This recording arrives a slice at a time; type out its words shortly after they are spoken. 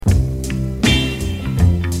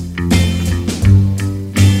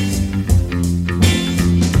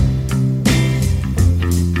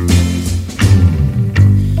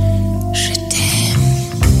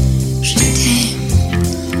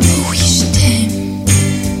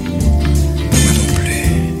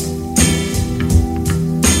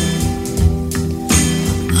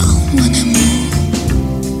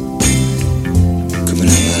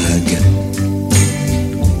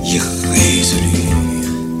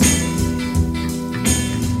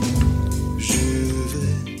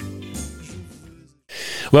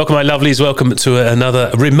Welcome, my lovelies. Welcome to another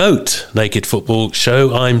remote Naked Football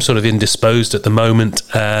show. I'm sort of indisposed at the moment,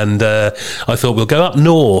 and I thought we'll go up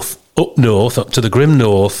north, up to the grim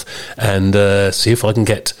north, and see if I can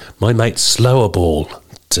get my mate Slowerball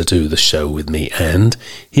to do the show with me. And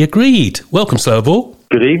he agreed. Welcome, Slowerball.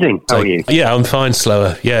 Good evening. How are you? Yeah, I'm fine,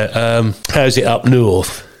 Slower. Yeah. How's it up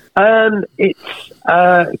north? It's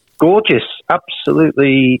gorgeous.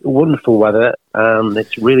 Absolutely wonderful weather.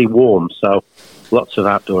 It's really warm, so lots of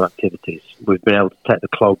outdoor activities. We've been able to take the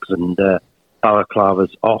clogs and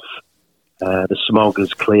balaclavas off. The smog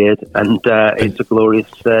has cleared, and it's a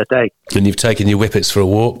glorious day. And you've taken your whippets for a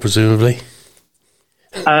walk, presumably?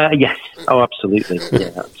 Yes. Oh, absolutely.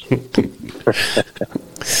 Yeah, absolutely.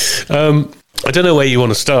 I don't know where you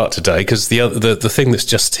want to start today, because the thing that's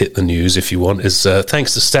just hit the news, if you want, is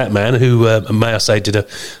thanks to Statman, who, may I say, did a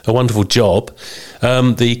wonderful job,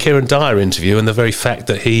 the Kieran Dyer interview and the very fact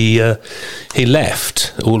that he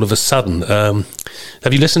left all of a sudden.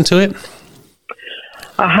 Have you listened to it?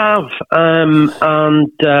 I have,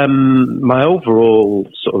 and my overall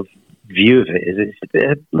sort of view of it is it's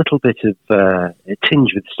a little bit of a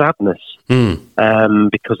tinge with sadness,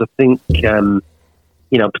 because I think...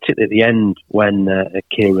 particularly at the end when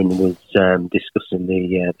Kieran was discussing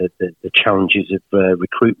the challenges of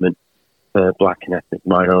recruitment for black and ethnic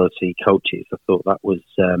minority coaches, I thought that was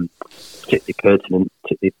particularly pertinent,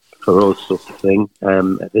 particularly for us sort of thing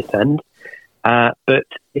at this end. But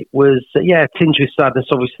it was, a tinge with sadness.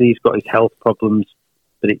 Obviously, he's got his health problems,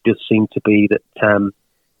 but it does seem to be that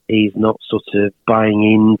he's not sort of buying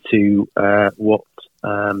into what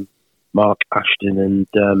Mark Ashton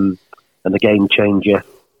and the Game Changer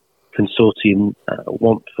consortium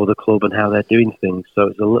want for the club and how they're doing things. So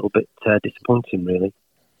it's a little bit disappointing, really.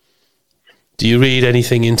 Do you read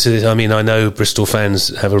anything into this? I mean, I know Bristol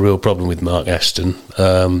fans have a real problem with Mark Ashton.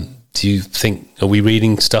 Do you think, are we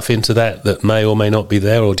reading stuff into that may or may not be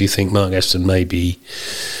there, or do you think Mark Ashton may be,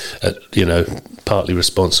 partly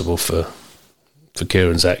responsible for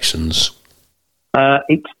Kieran's actions?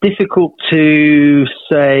 It's difficult to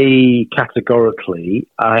say categorically.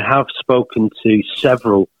 I have spoken to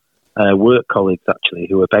several work colleagues, actually,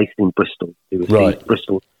 who are based in Bristol, who are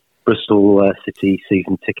Bristol City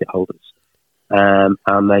season ticket holders.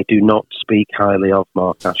 And they do not speak highly of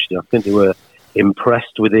Mark Ashton. I think they were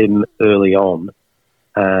impressed with him early on,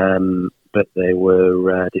 but they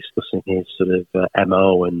were discussing his sort of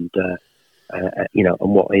MO and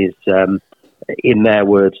what his... in their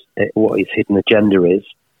words, what his hidden agenda is.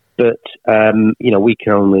 But, we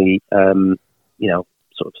can only, sort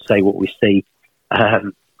of say what we see.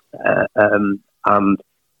 And,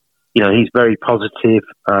 he's very positive,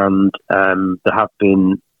 and there have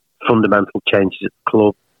been fundamental changes at the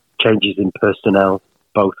club, changes in personnel,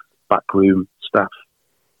 both backroom staff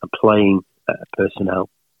and playing personnel.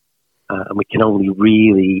 And we can only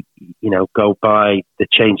really, go by the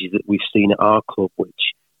changes that we've seen at our club,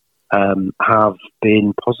 which have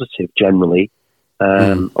been positive generally.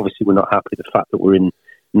 Obviously, we're not happy with the fact that we're in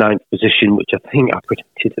 9th position, which I think I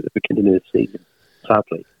predicted at the beginning of the season,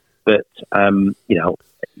 sadly. But,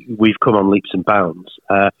 we've come on leaps and bounds.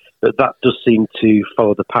 But that does seem to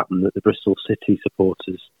follow the pattern that the Bristol City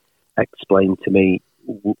supporters explained to me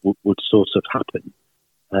would sort of happen.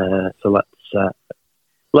 So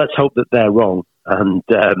let's hope that they're wrong, and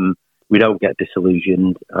we don't get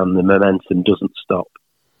disillusioned and the momentum doesn't stop.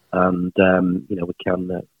 And, we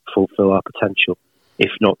can fulfil our potential,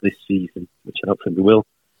 if not this season, which I don't think we will,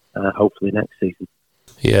 hopefully next season.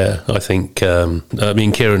 Yeah, I think,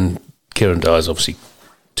 Kieran Dyer is obviously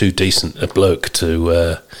too decent a bloke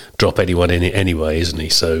to drop anyone in it anyway, isn't he?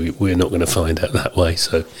 So we're not going to find out that way.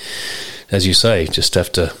 So, as you say, just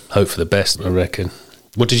have to hope for the best, I reckon.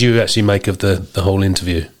 What did you actually make of the whole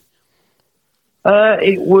interview?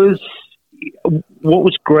 It was... What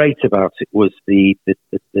was great about it was the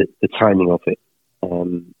timing of it.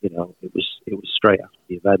 It was straight after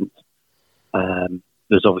the event.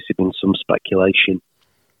 There's obviously been some speculation.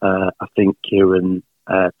 I think Kieran,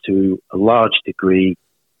 to a large degree,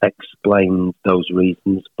 explained those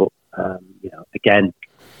reasons. But again,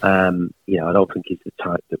 I don't think he's the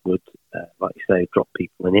type that would, like you say, drop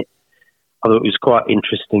people in it. Although it was quite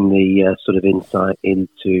interesting, the sort of insight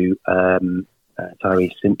into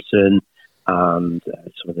Tyrese Simpson. And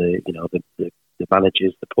some of the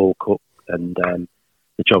managers, the Paul Cook and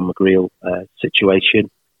the John McGreal situation.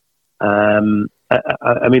 They're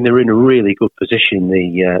in a really good position,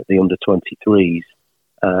 the under-23s,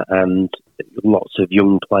 and lots of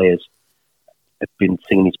young players have been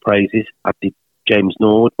singing his praises. I did James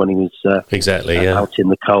Norwood when he was out in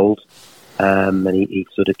the cold, and he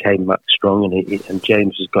sort of came back strong, and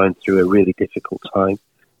James was going through a really difficult time.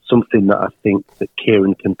 something that I think that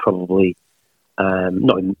Kieran can probably,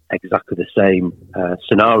 not in exactly the same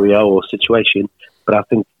scenario or situation, but I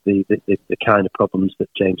think the kind of problems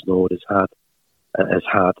that James Nord has had,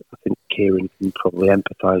 I think Kieran can probably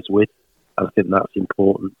empathise with. I think that's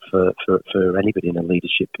important for anybody in a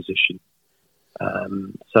leadership position.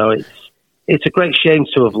 So it's a great shame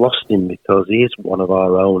to have lost him, because he is one of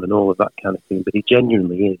our own and all of that kind of thing, but he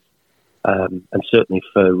genuinely is. And certainly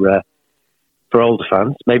for older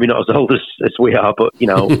fans, maybe not as old as we are, but,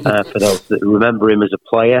 for those that remember him as a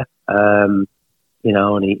player, and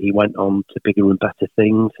he went on to bigger and better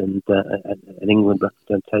things and an England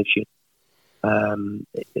representation.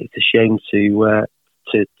 It's a shame to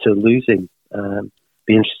lose him.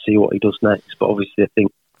 Be interested to see what he does next. But obviously, I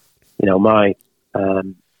think, I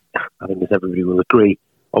think as everybody will agree,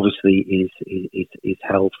 obviously his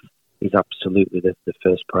health is absolutely the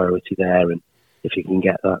first priority there, and if he can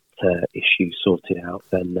get that issue sorted out,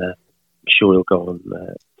 then I'm sure he'll go on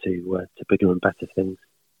to bigger and better things.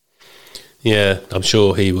 Yeah, I'm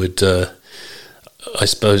sure he would. I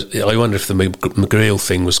suppose, I wonder if the McGreal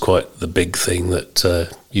thing was quite the big thing that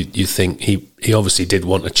you think he obviously did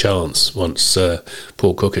want a chance once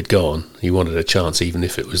Paul Cook had gone. He wanted a chance, even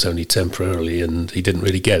if it was only temporarily, and he didn't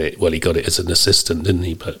really get it. Well, he got it as an assistant, didn't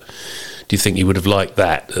he? But do you think he would have liked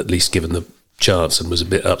that, at least given the chance, and was a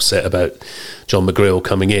bit upset about John McGreal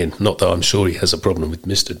coming in? Not that I'm sure he has a problem with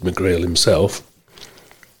Mr. McGreal himself.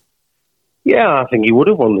 Yeah, I think he would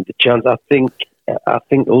have wanted the chance. I think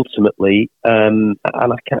ultimately, and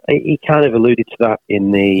he kind of alluded to that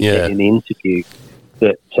in the interview,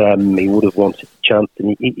 that he would have wanted the chance,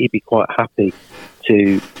 and he'd be quite happy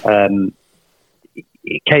to.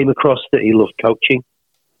 It came across that he loved coaching.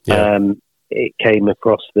 Yeah. It came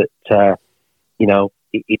across that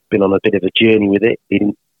he'd been on a bit of a journey with it. He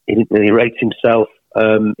didn't really rate himself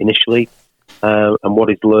initially, and what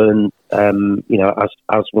he's learned,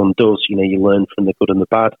 as one does, you learn from the good and the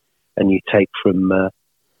bad. And you take from the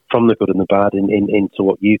good and the bad into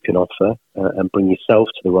what you can offer and bring yourself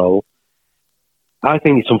to the role. I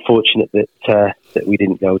think it's unfortunate that we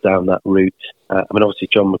didn't go down that route. Obviously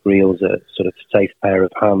John McGreal's a sort of safe pair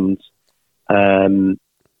of hands.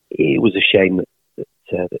 It was a shame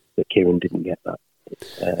that Kieran didn't get that.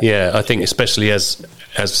 I think especially as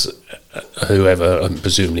whoever,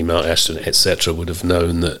 presumably Mark Ashton, etc., would have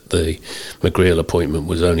known that the McGreal appointment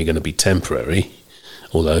was only going to be temporary.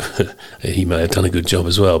 Although he may have done a good job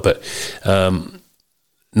as well. But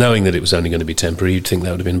knowing that it was only going to be temporary, you'd think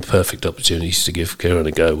that would have been perfect opportunities to give Kieran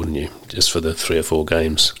a go, wouldn't you? Just for the 3 or 4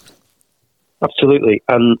 games. Absolutely.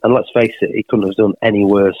 And let's face it, he couldn't have done any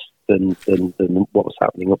worse than what was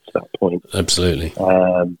happening up to that point. Absolutely.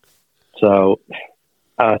 So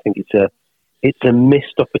I think it's a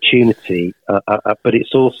missed opportunity, but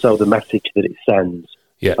it's also the message that it sends,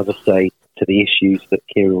 as I say, to the issues that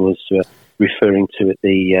Kieran was referring to at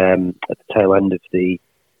the tail end of the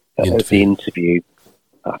interview.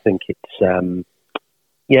 I think it's I'm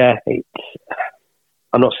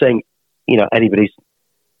not saying anybody's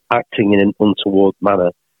acting in an untoward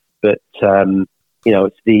manner, but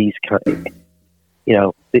it's these kind of,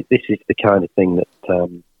 this is the kind of thing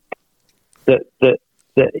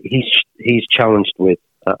that he's challenged with,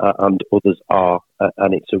 and others are,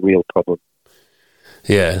 and it's a real problem.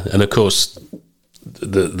 Yeah, and of course,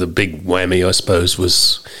 the big whammy, I suppose,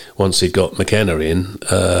 was once he'd got McKenna in.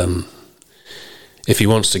 If he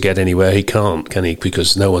wants to get anywhere, he can't, can he?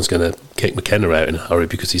 Because no one's going to kick McKenna out in a hurry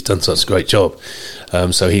because he's done such a great job.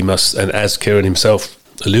 So he must, and as Kieran himself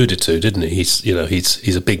alluded to, didn't he?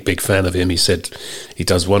 He's a big fan of him. He said he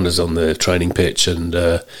does wonders on the training pitch, and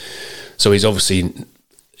so he's obviously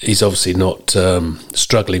not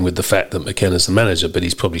struggling with the fact that McKenna's the manager, but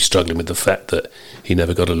he's probably struggling with the fact that he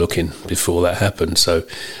never got a look in before that happened. So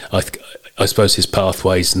I suppose his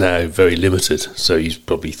pathway's now very limited, so he's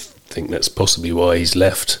probably think that's possibly why he's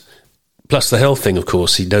left. Plus the health thing, of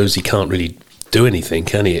course, he knows he can't really do anything,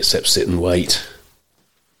 can he, except sit and wait?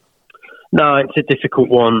 No, it's a difficult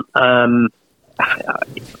one. As I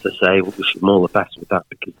say, we wish him all the best with that,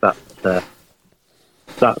 because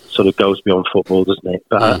that sort of goes beyond football, doesn't it?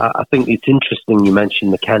 But I think it's interesting you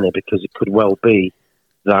mentioned McKenna, because it could well be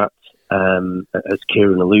that, as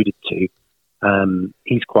Kieran alluded to,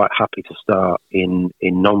 he's quite happy to start in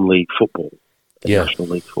non-league football, National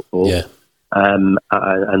League football, and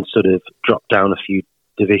sort of drop down a few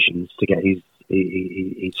divisions to get his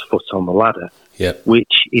foot on the ladder,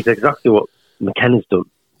 which is exactly what McKenna's done.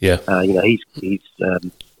 He's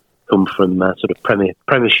come from sort of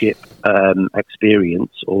Premiership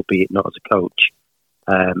experience, albeit not as a coach,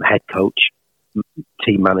 head coach,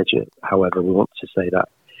 team manager, however we want to say that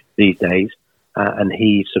these days, and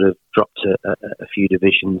he sort of dropped a few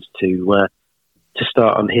divisions to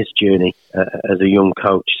start on his journey as a young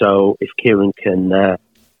coach. So if Kieran can,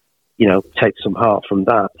 take some heart from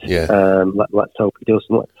that, let's hope he does,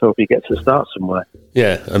 and let's hope he gets to start somewhere.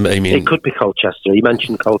 Yeah, I mean, it could be Colchester. You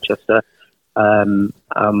mentioned Colchester, and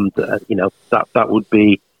that would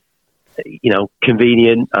be,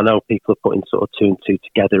 convenient. I know people are putting sort of 2 and 2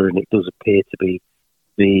 together, and it does appear to be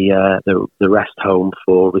the rest home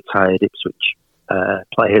for retired Ipswich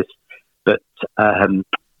players, but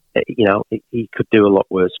he could do a lot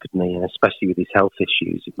worse, couldn't he? And especially with his health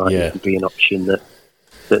issues, it might even be an option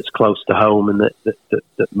that's close to home and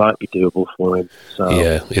that might be doable for him. So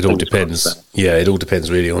it all depends. Yeah, it all depends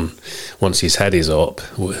really on, once he's had his op,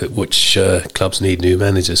 which clubs need new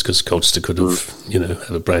managers, because Colchester could have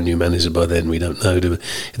a brand new manager by then. We don't know.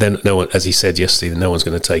 Then no one, as he said yesterday, no one's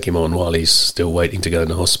going to take him on while he's still waiting to go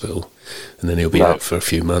into hospital, and then he'll be out for a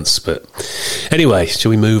few months. But anyway, shall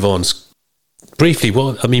we move on? Briefly,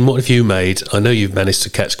 what have you made? I know you've managed to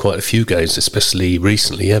catch quite a few games, especially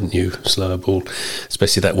recently, haven't you? Slowerball,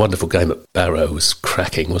 especially that wonderful game at Barrow was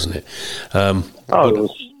cracking, wasn't it?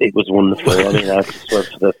 It was wonderful. I mean, I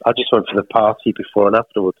just went for the party before and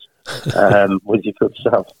afterwards with your good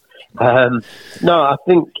self. No, I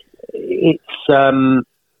think it's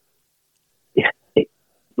it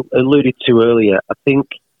alluded to earlier. I think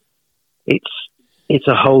it's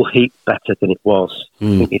a whole heap better than it was.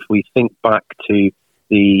 I think if we think back to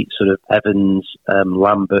the sort of Evans,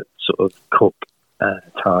 Lambert sort of Cook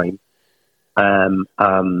time, and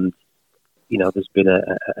there's been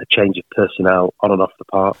a change of personnel on and off the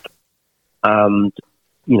park, and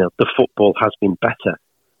the football has been better.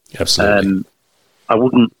 Absolutely. I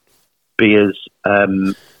wouldn't be as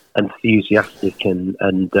enthusiastic and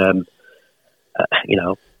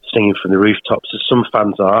singing from the rooftops as some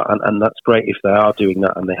fans are, and that's great if they are doing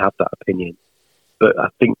that and they have that opinion. But I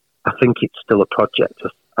think it's still a project.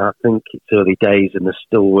 I think it's early days and there's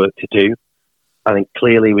still work to do. I think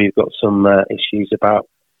clearly we've got some issues about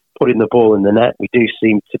putting the ball in the net. We do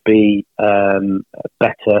seem to be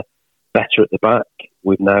better at the back.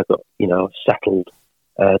 We've now got settled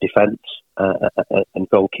defence and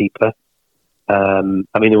goalkeeper. There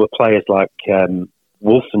were players like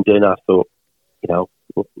Wolfenden. I thought,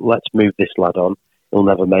 let's move this lad on. He'll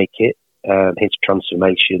never make it. His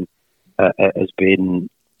transformation has been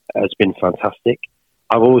fantastic.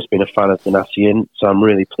 I've always been a fan of Donatian, so I'm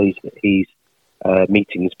really pleased that he's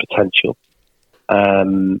meeting his potential.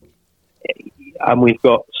 And we've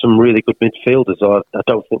got some really good midfielders. I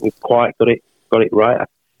don't think we've quite got it right.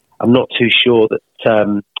 I'm not too sure that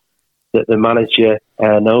the manager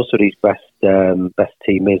knows what his best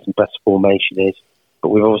team is and best formation is. But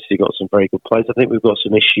we've obviously got some very good players. I think we've got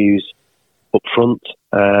some issues up front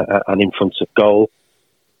and in front of goal,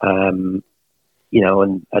 and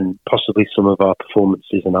possibly some of our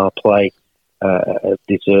performances and our play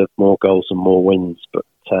deserve more goals and more wins. But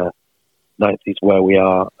ninth is where we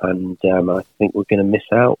are, and I think we're going to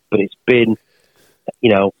miss out. But it's been,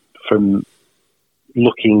 from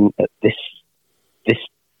looking at this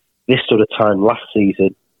sort of time last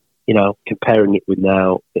season, comparing it with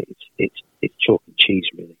now, it's chalk and cheese,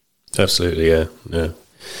 really. Absolutely, yeah. I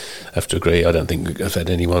have to agree. I don't think I've had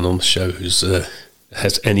anyone on the show who's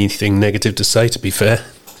has anything negative to say, to be fair.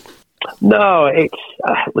 No, it's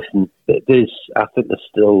listen. I think there's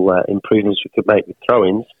still improvements we could make with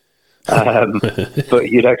throw-ins, but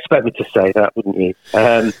you'd expect me to say that, wouldn't you?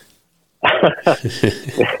 I'm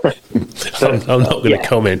not going to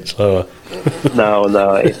comment. So. No,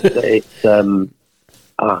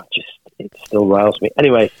 it still riles me.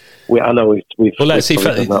 Anyway, I know we've well, let's see.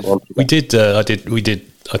 That we did.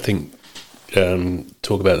 I think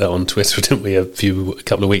talk about that on Twitter, didn't we? A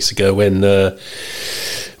couple of weeks ago when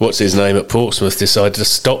what's his name at Portsmouth decided to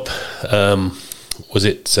stop. Was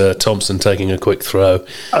it Thompson taking a quick throw?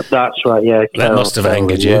 That's right. Yeah, that must have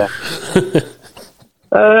angered you. Yeah.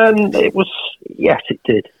 It was. Yes, it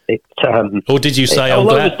did. Or did you say?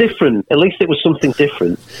 Although it was different. At least it was something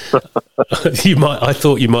different. I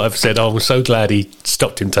thought you might have said, "I'm so glad he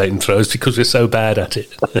stopped him taking throws because we're so bad at it."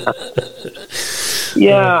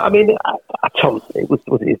 Yeah, Thompson. It was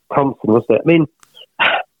Thompson, wasn't it? I mean,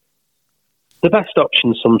 the best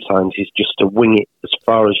option sometimes is just to wing it as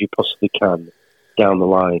far as you possibly can down the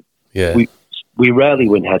line. Yeah, we rarely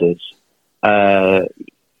win headers. There's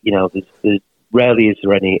rarely is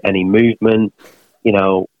there any movement.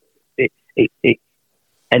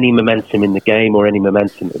 Any momentum in the game or any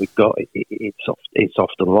momentum that we've got, it's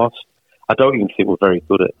often lost. I don't even think we're very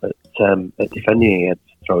good at defending against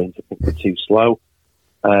throw-ins. I think we're too slow.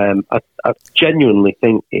 I genuinely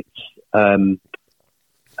think it's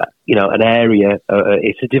an area.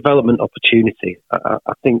 It's a development opportunity.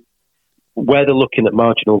 I think where they're looking at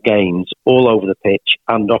marginal gains all over the pitch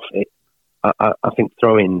and off it, I think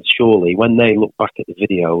throw-ins, surely, when they look back at the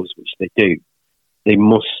videos, which they do, it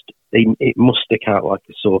must stick out like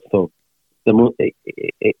a sore thumb.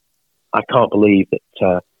 I can't believe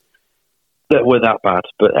that we're that bad.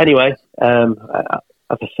 But anyway,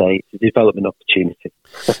 as I say, it's a development opportunity.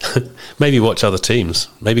 Maybe watch other teams.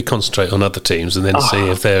 Maybe concentrate on other teams and then see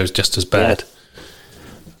if they're just as bad.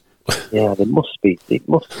 Yeah, there must be. It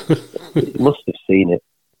must have seen it.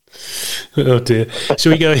 Oh dear.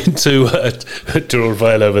 Shall we go into draw a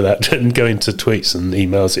file over that and go into tweets and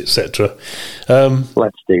emails, etc.?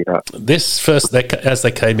 Let's do that. This first, as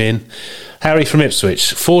they came in, Harry from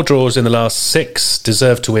Ipswich, 4 draws in the last 6,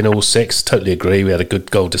 deserved to win all 6. Totally agree. We had a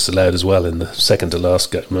good goal disallowed as well in the second to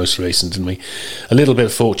last, most recent, didn't we? A little bit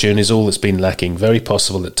of fortune is all that's been lacking. Very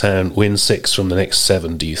possible that Town win 6 from the next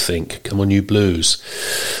 7, do you think? Come on, you Blues.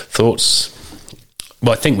 Thoughts?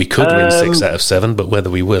 Well, I think we could win 6 out of 7, but whether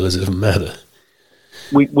we will, it doesn't matter.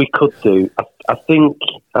 We could do. I think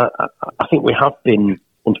we have been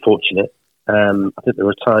unfortunate. I think there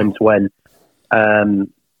are times when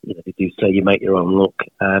they do say you make your own luck,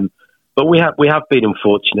 but we have been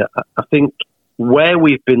unfortunate. I think where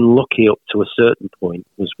we've been lucky up to a certain point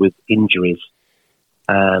was with injuries,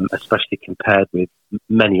 especially compared with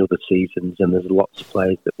many other seasons. And there's lots of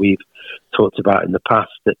players that we've talked about in the past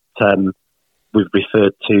that we've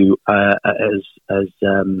referred to as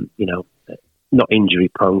not injury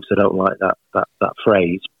prone. So I don't like that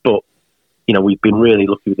phrase, but we've been really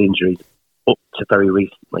lucky with injuries up to very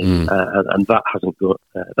recently, and that hasn't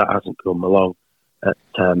come along at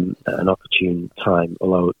an opportune time.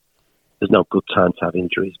 Although there's no good time to have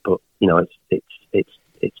injuries, but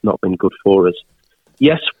it's not been good for us.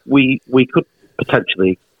 Yes, we could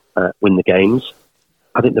potentially win the games.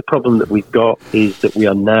 I think the problem that we've got is that we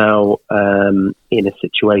are now in a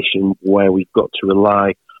situation where we've got to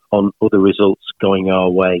rely on other results going our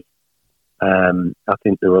way. I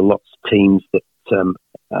think there are lots of teams that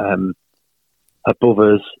above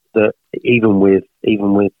us that even with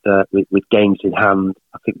games in hand,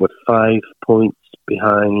 I think we're 5 points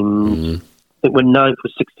behind. I think we're 9th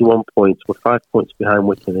with 61 points. We're 5 points behind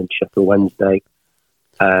Wigan and Sheffield Wednesday.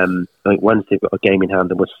 I think Wednesday we've got a game in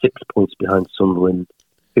hand, and we're 6 points behind Sunderland,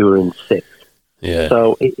 who are in 6th. Yeah.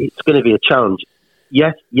 So it's going to be a challenge.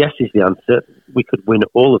 Yes is the answer. We could win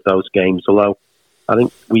all of those games, although I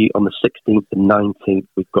think on the 16th and 19th,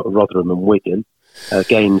 we've got Rotherham and Wigan,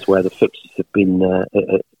 games where the fixtures have been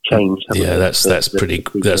changed. Yeah, that's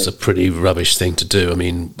a pretty rubbish thing to do. I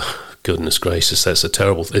mean, goodness gracious, that's a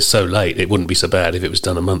terrible. It's so late. It wouldn't be so bad if it was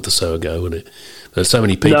done a month or so ago, would it? There's so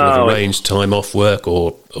many people have arranged time off work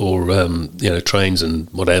or trains and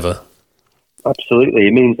whatever. Absolutely,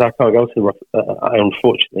 it means I can't go to. I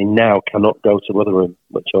unfortunately now cannot go to Rotherham,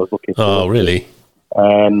 which I was looking for. Oh, really?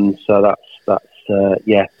 So that's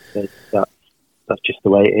just the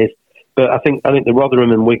way it is. But I think the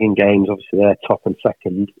Rotherham and Wigan games, obviously they're top and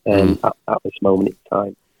second at this moment in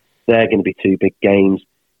time. They're going to be 2 big games.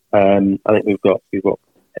 I think we've got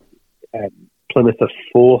Plymouth are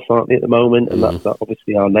 4th, aren't they, at the moment, and that's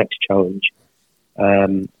obviously our next challenge.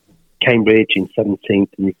 Cambridge in 17th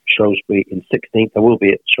and Shrewsbury in 16th. I will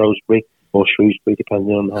be at Shrewsbury or Shrewsbury,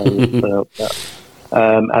 depending on how you pronounce that.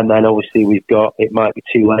 And then obviously we've got, it might be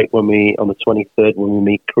too late on the 23rd when we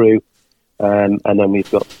meet Crewe, and then we've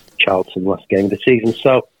got Charlton last game of the season.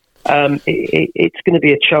 So it's going to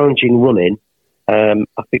be a challenging run-in.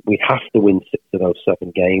 I think we have to win 6 of those 7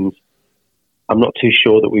 games. I'm not too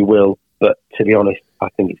sure that we will, but to be honest, I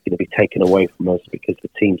think it's going to be taken away from us because the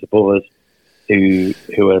teams above us who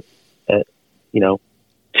are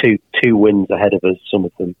two wins ahead of us, some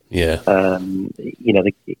of them. Yeah.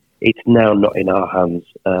 It's now not in our hands,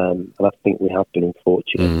 and I think we have been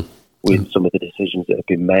unfortunate with some of the decisions that have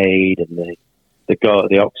been made, and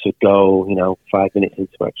the Oxford goal, 5 minutes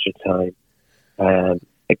into extra time.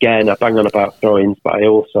 Again, I bang on about throw-ins, but I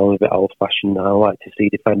also am a bit old-fashioned. I like to see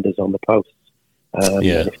defenders on the posts.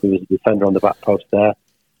 If there was a defender on the back post there,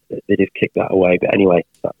 they'd have kicked that away. But anyway,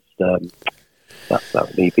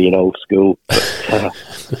 that's me being old school.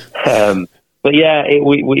 But yeah,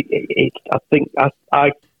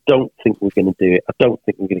 I don't think we're going to do it. I don't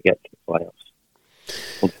think we're going to get to the playoffs,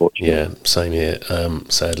 unfortunately. Yeah, same here,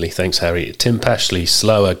 sadly. Thanks, Harry. Tim Pashley,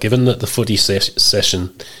 slower. Given that the footy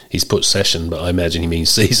session, he's put session, but I imagine he means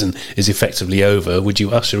season, is effectively over, would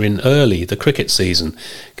you usher in early the cricket season?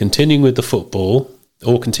 Continue with the football,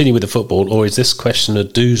 or is this question a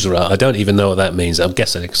doozera? I don't even know what that means. I'm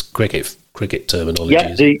guessing it's cricket terminology.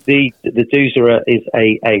 Yeah, the doozera is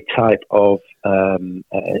a type of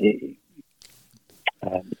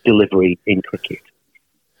delivery in cricket,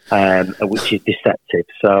 which is deceptive.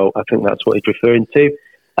 So I think that's what he's referring to.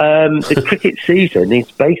 The cricket season is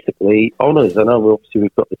basically honours. I know obviously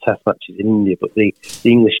we've got the Test matches in India, but the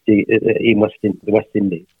English in the West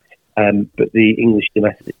Indies. But the English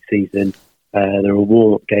domestic season, there are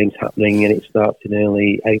warm-up games happening, and it starts in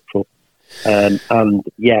early April. And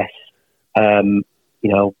yes,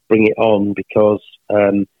 bring it on, because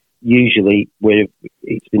usually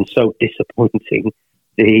it's been so disappointing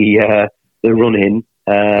the run-in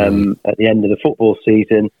at the end of the football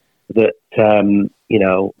season that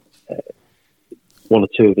one or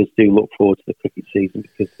two of us do look forward to the cricket season,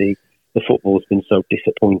 because the football's been so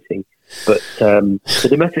disappointing. But the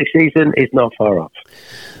domestic season is not far off.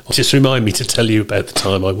 Just remind me to tell you about the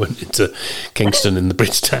time I went into Kingston in the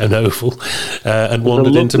Bridgetown Oval and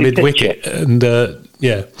wandered into mid-wicket. And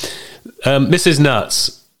Mrs.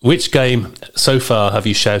 Nuts, which game so far have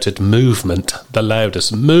you shouted "movement" the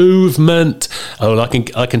loudest? Movement! Oh,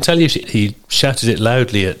 I can tell you, he shouted it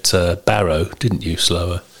loudly at Barrow, didn't you,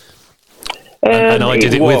 Slower? And I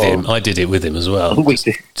did it with him. I did it with him as well. We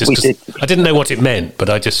did. I didn't know what it meant, but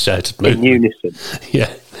I just shouted movement. In unison.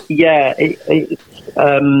 Yeah. Yeah.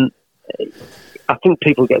 I think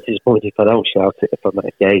people get disappointed if I don't shout it if I'm at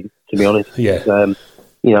a game, to be honest. Yeah. A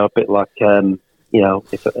bit like, if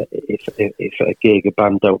at a gig a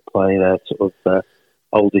band don't play their sort of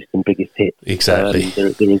oldest and biggest hit. Exactly.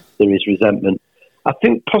 There is resentment. I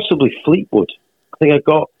think possibly Fleetwood. I think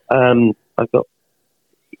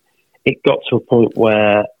it got to a point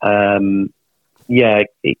where, it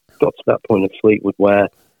got to that point of Fleetwood where,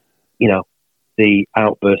 the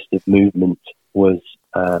outburst of movement was,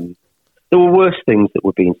 there were worse things that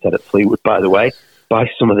were being said at Fleetwood, by the way, by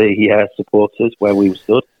some of the supporters where we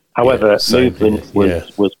stood. However, movement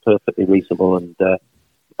was perfectly reasonable and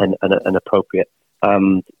appropriate.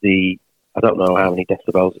 And I don't know how many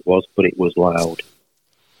decibels it was, but it was loud,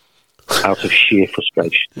 out of sheer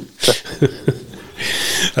frustration.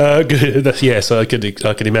 Yes, I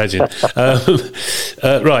can imagine.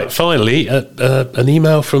 Right, finally, an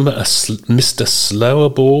email from Mr.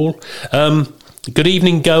 Slowerball. Good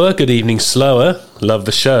evening, Goer. Good evening, Slower. Love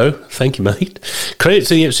the show. Thank you, mate. Credit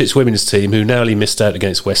to the Ipswich women's team, who narrowly missed out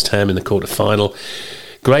against West Ham in the quarter-final.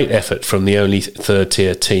 Great effort from the only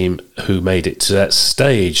third-tier team who made it to that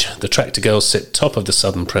stage. The Tractor Girls sit top of the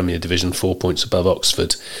Southern Premier Division, 4 points above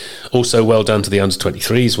Oxford. Also, well done to the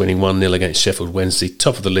under-23s, winning 1-0 against Sheffield Wednesday,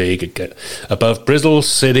 top of the league, above Bristol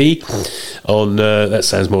City on, that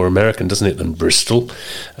sounds more American, doesn't it, than Bristol,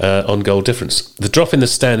 on goal difference. The drop in the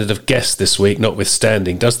standard of guests this week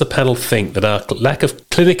notwithstanding, does the panel think that our lack of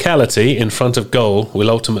clinicality in front of goal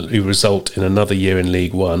will ultimately result in another year in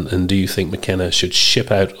League One? And do you think McKenna should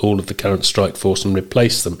ship out all of the current strike force and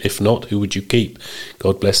replace them? If not, who would you keep?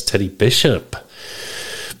 God bless Teddy Bishop.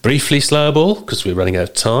 Briefly, Slowerball, because we're running out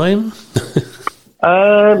of time.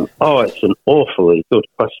 It's an awfully good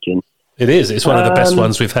question. It is. It's one of the best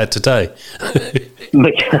ones we've had today.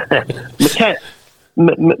 McKenna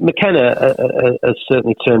has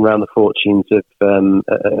certainly turned around the fortunes of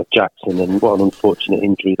Jackson, and what an unfortunate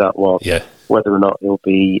injury that was. Yeah. Whether or not he'll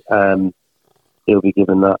be given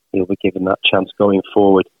that chance going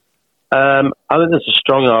forward. I think there's a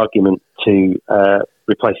strong argument to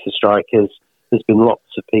replace the strikers. There's been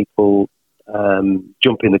lots of people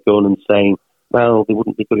jumping the gun and saying, "Well, they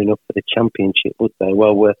wouldn't be good enough for the Championship, would they?"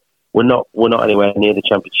 Well, we're not anywhere near the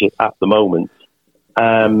Championship at the moment.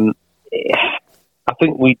 I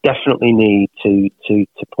think we definitely need to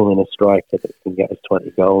pull in a striker that can get us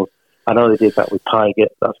 20 goals. I know they did that with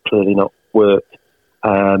Pygott. That's clearly not worked.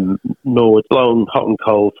 Norwood's blown hot and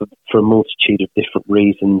cold for a multitude of different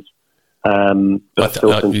reasons. But I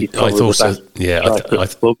still think he's probably the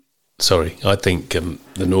best club. Sorry, I think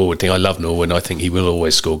the Norwood thing, I love Norwood, and I think he will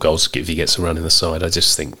always score goals if he gets a run in the side. I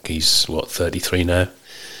just think he's, 33 now?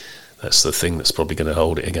 That's the thing that's probably going to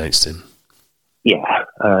hold it against him. Yeah,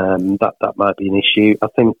 that might be an issue. I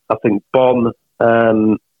think Bon,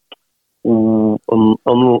 unless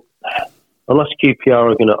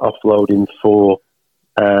QPR are going to offload him for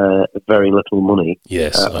very little money,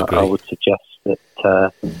 yes, I agree. I would suggest that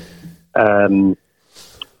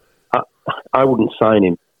I wouldn't sign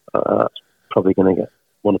him. That's probably going to get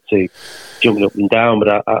one or two jumping up and down,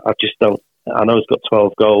 but I just don't. I know he's got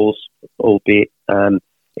 12 goals, albeit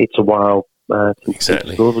it's a while.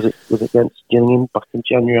 Exactly. Was it against Gillingham back in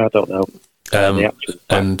January? I don't know.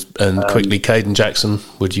 And quickly, Caden Jackson,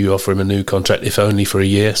 would you offer him a new contract, if only for a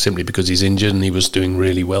year, simply because he's injured and he was doing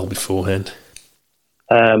really well beforehand?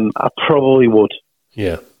 I probably would.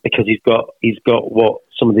 Yeah, because he's got what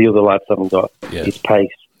some of the other lads haven't got. Yeah. His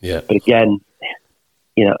pace. Yeah. But again,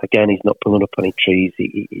 again, he's not pulling up any trees.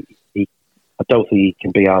 I don't think he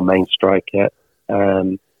can be our main striker.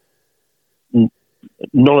 None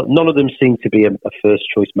of them seem to be a first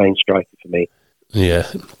choice main striker for me.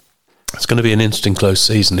 Yeah. It's going to be an interesting close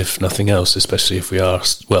season, if nothing else, especially if we are...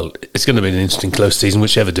 Well, it's going to be an interesting close season,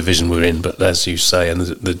 whichever division we're in, but as you say, and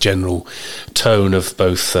the general tone of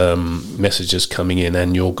both messages coming in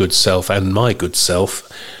and your good self and my good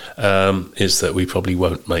self is that we probably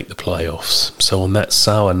won't make the playoffs. So on that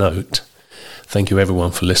sour note, thank you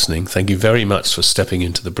everyone for listening. Thank you very much for stepping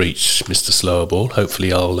into the breach, Mr. Slowerball.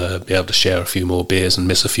 Hopefully I'll be able to share a few more beers and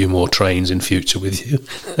miss a few more trains in future with you.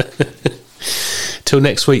 Till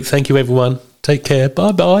next week, thank you everyone. Take care.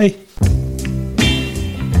 Bye-bye.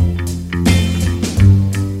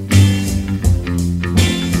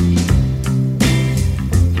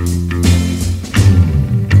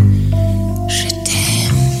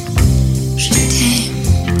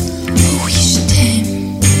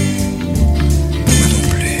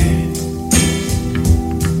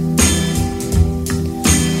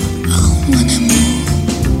 Mon amour.